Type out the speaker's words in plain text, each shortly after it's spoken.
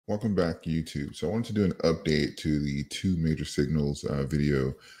Welcome back, YouTube. So I wanted to do an update to the two major signals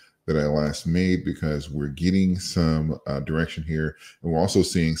video that I last made because we're getting some direction here, and we're also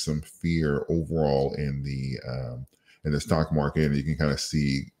seeing some fear overall in the stock market, and you can kind of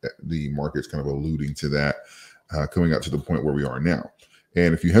see the market's kind of alluding to that coming up to the point where we are now.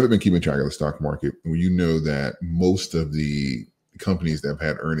 And if you haven't been keeping track of the stock market, well, you know that most of the companies that have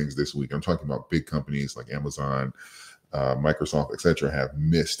had earnings this week, I'm talking about big companies like Amazon, Microsoft, etc., have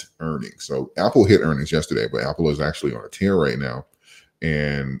missed earnings. So Apple hit earnings yesterday, but Apple is actually on a tear right now,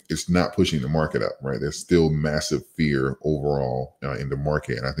 and it's not pushing the market up. Right, there's still massive fear overall in the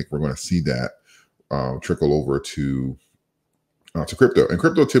market, and I think we're going to see that trickle over to crypto. And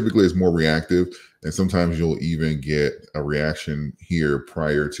crypto typically is more reactive, and sometimes you'll even get a reaction here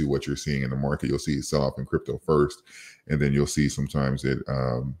prior to what you're seeing in the market. You'll see it sell off in crypto first, and then you'll see sometimes it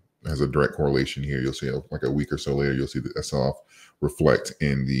has a direct correlation here. You'll see like a week or so later, you'll see the sell-off reflect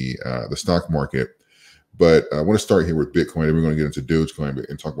in the stock market. But I want to start here with Bitcoin, and we're going to get into Dogecoin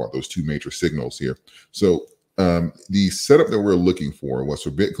and talk about those two major signals here. So the setup that we're looking for was for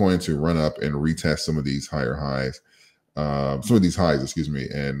Bitcoin to run up and retest some of these higher highs, excuse me.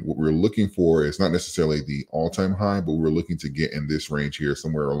 And what we're looking for is not necessarily the all-time high, but we're looking to get in this range here,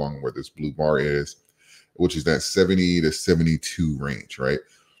 somewhere along where this blue bar is, which is that 70 to 72 range, right?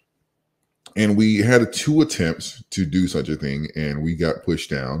 And we had two attempts to do such a thing, and we got pushed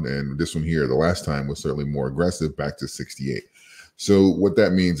down. And this one here, the last time, was certainly more aggressive, back to 68. So what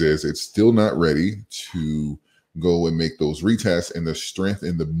that means is it's still not ready to go and make those retests, and the strength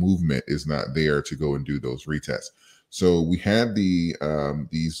in the movement is not there to go and do those retests. So we had these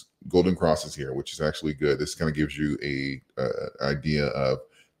golden crosses here, which is actually good. This kind of gives you a idea of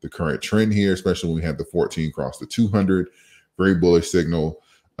the current trend here, especially when we had the 14 cross the 200, very bullish signal.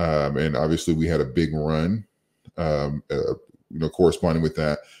 And obviously we had a big run, corresponding with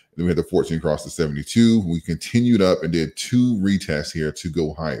that. Then we had the 14 cross the 72. We continued up and did two retests here to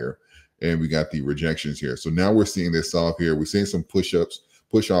go higher, and we got the rejections here. So now we're seeing this off here. We're seeing some push-offs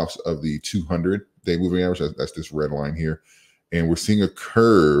of the 200-day moving average. That's this red line here. And we're seeing a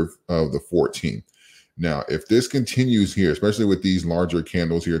curve of the 14. Now, if this continues here, especially with these larger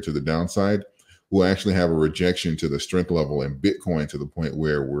candles here to the downside, we'll actually have a rejection to the strength level in Bitcoin to the point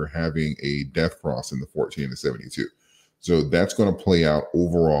where we're having a death cross in the 14 to 72. So that's going to play out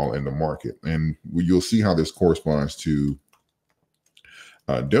overall in the market. And you'll see how this corresponds to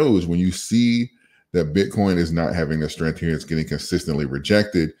Doge. When you see that Bitcoin is not having the strength here, it's getting consistently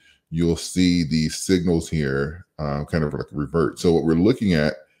rejected, you'll see these signals here kind of like revert. So what we're looking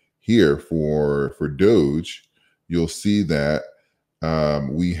at here for Doge, you'll see that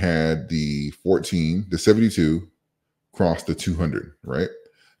we had the 14, the 72 cross the 200, right?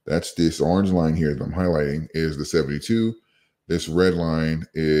 That's this orange line here that I'm highlighting is the 72. This red line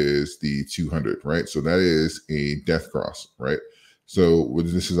is the 200, right? So that is a death cross, right? So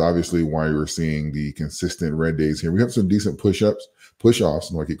this is obviously why we're seeing the consistent red days here. We have some decent push-offs.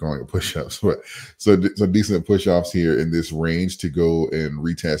 I keep calling it push-ups, but so decent push-offs here in this range to go and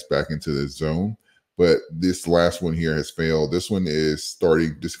retest back into the zone. But this last one here has failed. This one is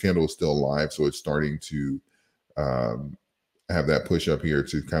starting, this candle is still alive, so it's starting to have that push up here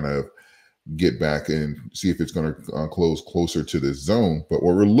to kind of get back and see if it's going to close closer to this zone. But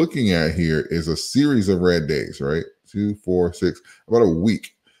what we're looking at here is a series of red days, right? 2, 4, 6, about a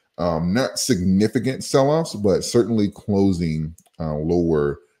week. Not significant sell-offs, but certainly closing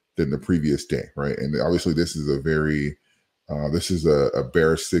lower than the previous day, right? And obviously this is a very, this is a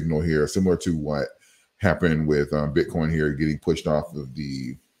bearish signal here, similar to what happened with Bitcoin here, getting pushed off of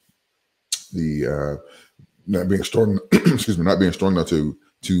the not being strong, excuse me, not being strong enough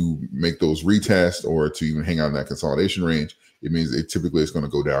to make those retests or to even hang out in that consolidation range. It means it typically is going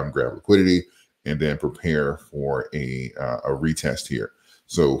to go down and grab liquidity and then prepare for a retest here.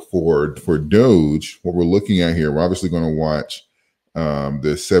 So for Doge, what we're looking at here, we're obviously going to watch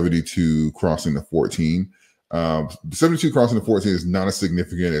the 72 crossing the 14. The 72 crossing the 14 is not as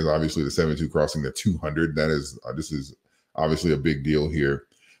significant as obviously the 72 crossing the 200. That is, this is obviously a big deal here.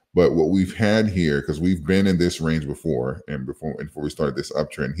 But what we've had here, because we've been in this range before, and before we started this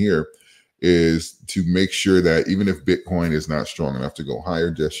uptrend here, is to make sure that even if Bitcoin is not strong enough to go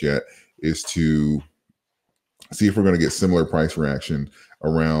higher just yet, is to see if we're going to get similar price reaction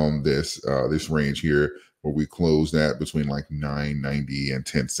around this this range here, where we closed at between like 9.90 and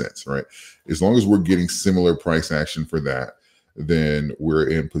 10 cents, right? As long as we're getting similar price action for that, then we're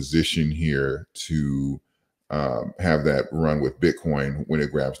in position here to have that run with Bitcoin when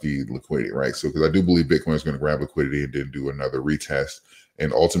it grabs the liquidity, right? So, because I do believe Bitcoin is going to grab liquidity and then do another retest.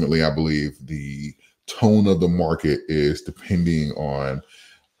 And ultimately, I believe the tone of the market is depending on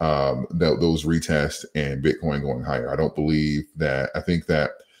those retests and Bitcoin going higher. I don't believe that. I think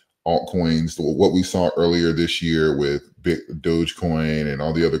that altcoins, what we saw earlier this year with Dogecoin and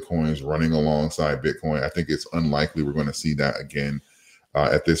all the other coins running alongside Bitcoin, I think it's unlikely we're going to see that again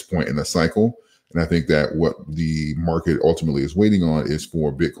at this point in the cycle. And I think that what the market ultimately is waiting on is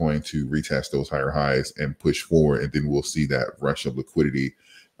for Bitcoin to retest those higher highs and push forward. And then we'll see that rush of liquidity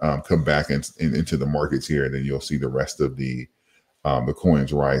come back into the markets here. And then you'll see the rest of the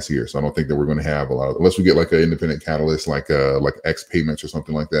coins rise here. So I don't think that we're going to have a lot of, unless we get like an independent catalyst, like X payments or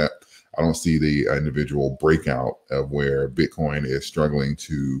something like that. I don't see the individual breakout of where Bitcoin is struggling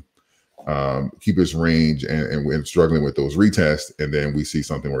to keep its range and struggling with those retests. And then we see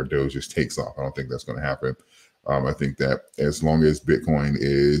something where Doge just takes off. I don't think that's going to happen. I think that as long as Bitcoin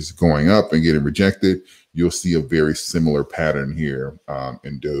is going up and getting rejected, you'll see a very similar pattern here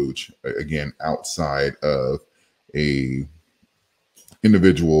in Doge, again, outside of a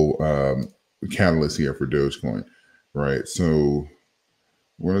individual catalyst here for Dogecoin, right? So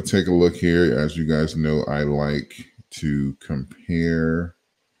we're going to take a look here. As you guys know, I like to compare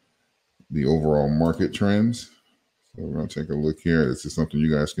the overall market trends. So we're going to take a look here. This is something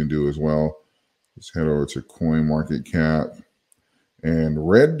you guys can do as well. Just head over to Coin Market Cap and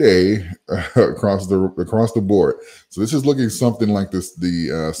red day across the board. So this is looking something like this,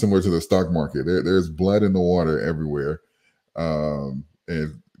 similar to the stock market. There's blood in the water everywhere.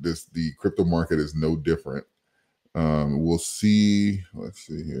 And the crypto market is no different. We'll see. Let's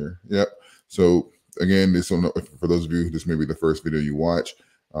see here. Yep. So again, for those of you, this may be the first video you watch.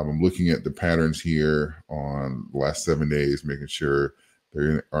 I'm looking at the patterns here on the last 7 days, making sure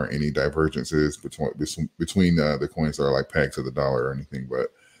there aren't any divergences between the coins that are like pegged to the dollar or anything. But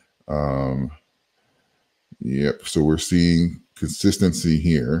yep. So we're seeing consistency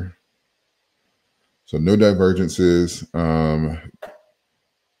here. So no divergences.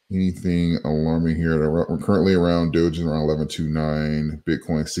 Anything alarming here? We're currently around Doge is around 1129,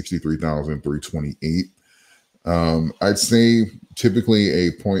 Bitcoin 63,328. I'd say typically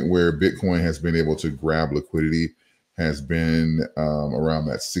a point where Bitcoin has been able to grab liquidity has been around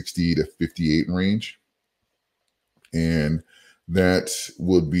that 60 to 58 range. And that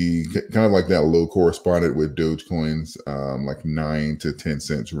would be kind of like that low corresponded with Dogecoin's like 9 to 10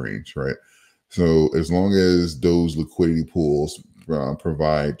 cents range, right? So as long as those liquidity pools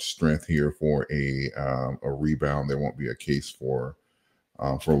provide strength here for a rebound, there won't be a case for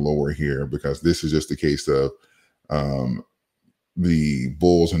lower here, because this is just a case of the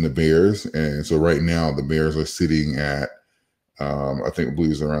bulls and the bears. And so right now the bears are sitting at I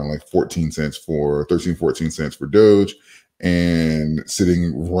believe it's around like 14 cents for 14 cents for Doge, and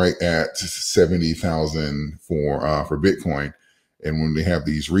sitting right at 70,000 for Bitcoin. And when they have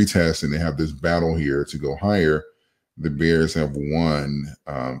these retests and they have this battle here to go higher, the bears have won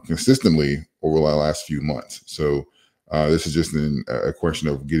consistently over the last few months. So this is just a question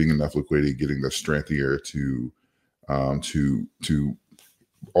of getting enough liquidity, getting the strength here to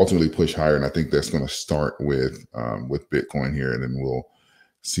ultimately push higher. And I think that's going to start with Bitcoin here, and then we'll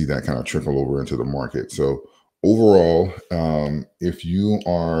see that kind of trickle over into the market. So overall, if you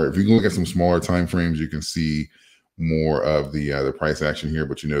can look at some smaller time frames, you can see more of the price action here.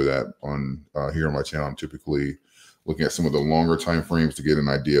 But you know that on here on my channel, I'm typically looking at some of the longer time frames to get an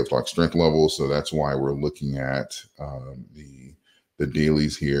idea of like strength levels. So that's why we're looking at the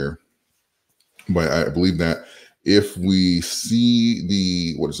dailies here. But I believe that if we see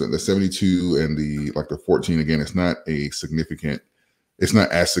the 72 and the 14 again, it's not as significant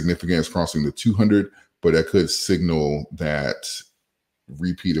as crossing the 200, but that could signal that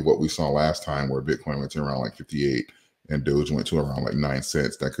repeat of what we saw last time, where Bitcoin went to around like 58 and Doge went to around like 9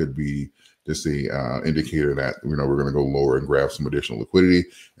 cents. That could be just a indicator that we're going to go lower and grab some additional liquidity.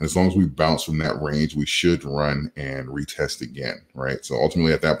 And as long as we bounce from that range, we should run and retest again, right? So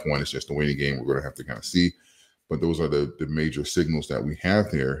ultimately at that point, it's just a waiting game. We're going to have to kind of see. But those are the major signals that we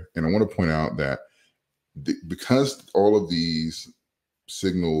have there. And I want to point out that because all of these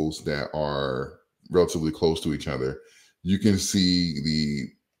signals that are relatively close to each other, you can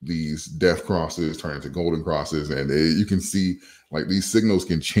see these death crosses turn into golden crosses, and you can see like these signals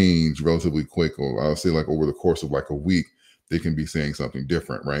can change relatively quick. Or I'll say like over the course of like a week, they can be saying something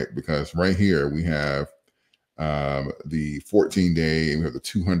different, right? Because right here we have the 14-day, and we have the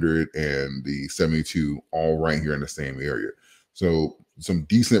 200 and the 72 all right here in the same area. So some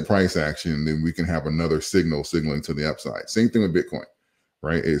decent price action, then we can have another signaling to the upside. Same thing with Bitcoin,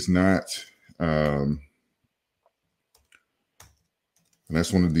 right? It's not and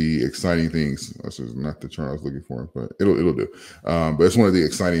that's one of the exciting things. This is not the chart I was looking for, but it'll do. But it's one of the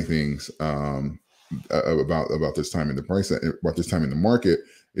exciting things about this time in the market,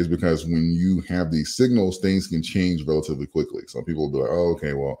 is because when you have these signals, things can change relatively quickly. So people will be like, oh,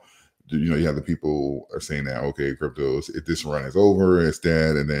 okay, well, you have the people are saying that, okay, cryptos, if this run is over, it's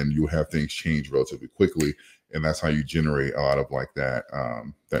dead. And then you have things change relatively quickly. And that's how you generate a lot of like that,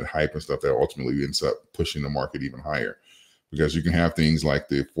 that hype and stuff that ultimately ends up pushing the market even higher. Because you can have things like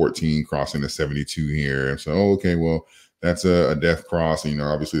the 14 crossing the 72 here. And so, oh, okay, well, that's a death cross. And,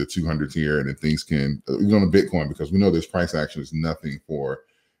 obviously the 200s here, and then things can, even on the Bitcoin, because we know this price action is nothing for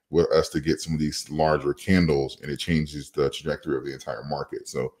us to get some of these larger candles, and it changes the trajectory of the entire market.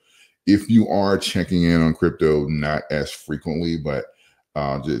 So if you are checking in on crypto, not as frequently, but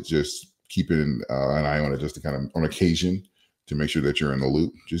just keeping an eye on it just to kind of on occasion to make sure that you're in the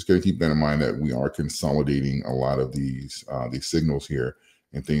loop. Just got to keep that in mind that we are consolidating a lot of these signals here,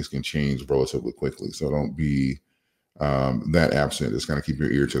 and things can change relatively quickly. So don't be that absent. Just kind of keep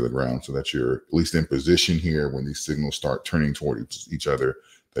your ear to the ground so that you're at least in position here when these signals start turning toward each other,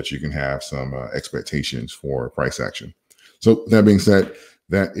 that you can have some expectations for price action. So that being said,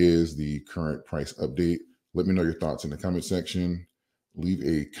 that is the current price update. Let me know your thoughts in the comment section. Leave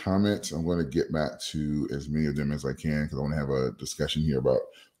a comment. I'm going to get back to as many of them as I can, because I want to have a discussion here about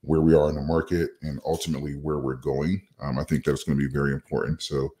where we are in the market and ultimately where we're going. I think that's going to be very important.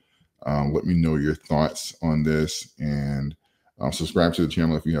 So let me know your thoughts on this, and subscribe to the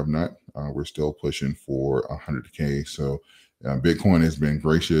channel if you have not. We're still pushing for 100K. So Bitcoin has been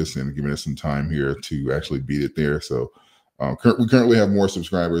gracious and giving us some time here to actually beat it there. So we currently have more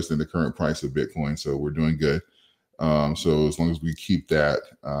subscribers than the current price of Bitcoin. So we're doing good. So as long as we keep that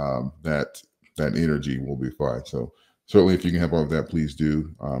that energy, we'll be fine. So certainly, if you can help out with that, please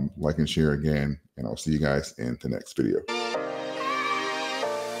do like and share again, and I'll see you guys in the next video.